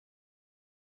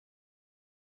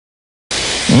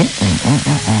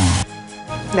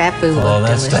That food looks that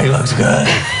delicious. steak looks good.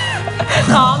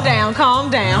 Calm down, calm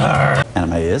down.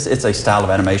 Anime is. It's a style of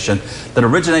animation that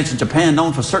originates in Japan,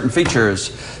 known for certain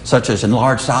features such as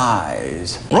enlarged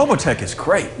eyes. Robotech is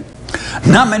great.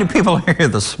 Not many people are here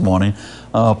this morning.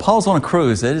 Paul's on a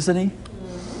cruise, isn't he?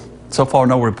 So far,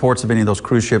 no reports of any of those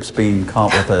cruise ships being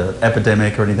caught with an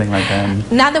epidemic or anything like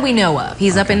that. Not that we know of.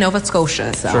 He's up in Nova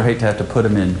Scotia. So. Sure hate to have to put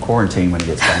him in quarantine when he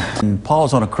gets back. And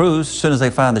Paul's on a cruise. As soon as they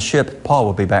find the ship, Paul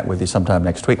will be back with you sometime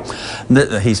next week.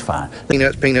 He's fine.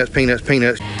 Peanuts, peanuts, peanuts,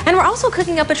 peanuts. And we're also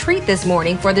cooking up a treat this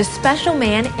morning for this special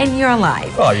man in your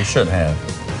life. Oh, you should have.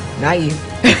 Not you.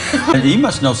 And you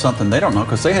must know something they don't know,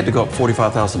 because they had to go up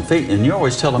 45,000 feet, and you're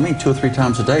always telling me 2 or 3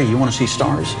 times a day you want to see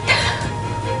stars.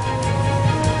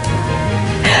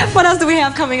 What else do we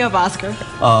have coming up, Oscar?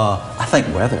 I think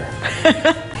weather.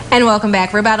 And welcome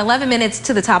back. We're about 11 minutes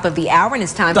to the top of the hour, and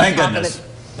it's time Thank for goodness.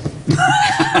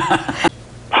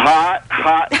 Hot,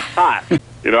 hot, hot.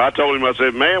 You know, I told him, I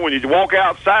said, man, when you walk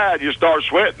outside, you start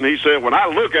sweating. He said, when I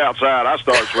look outside, I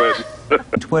start sweating.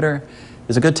 Twitter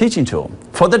is a good teaching tool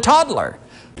for the toddler.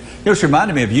 You know, it's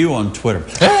reminded me of you on Twitter.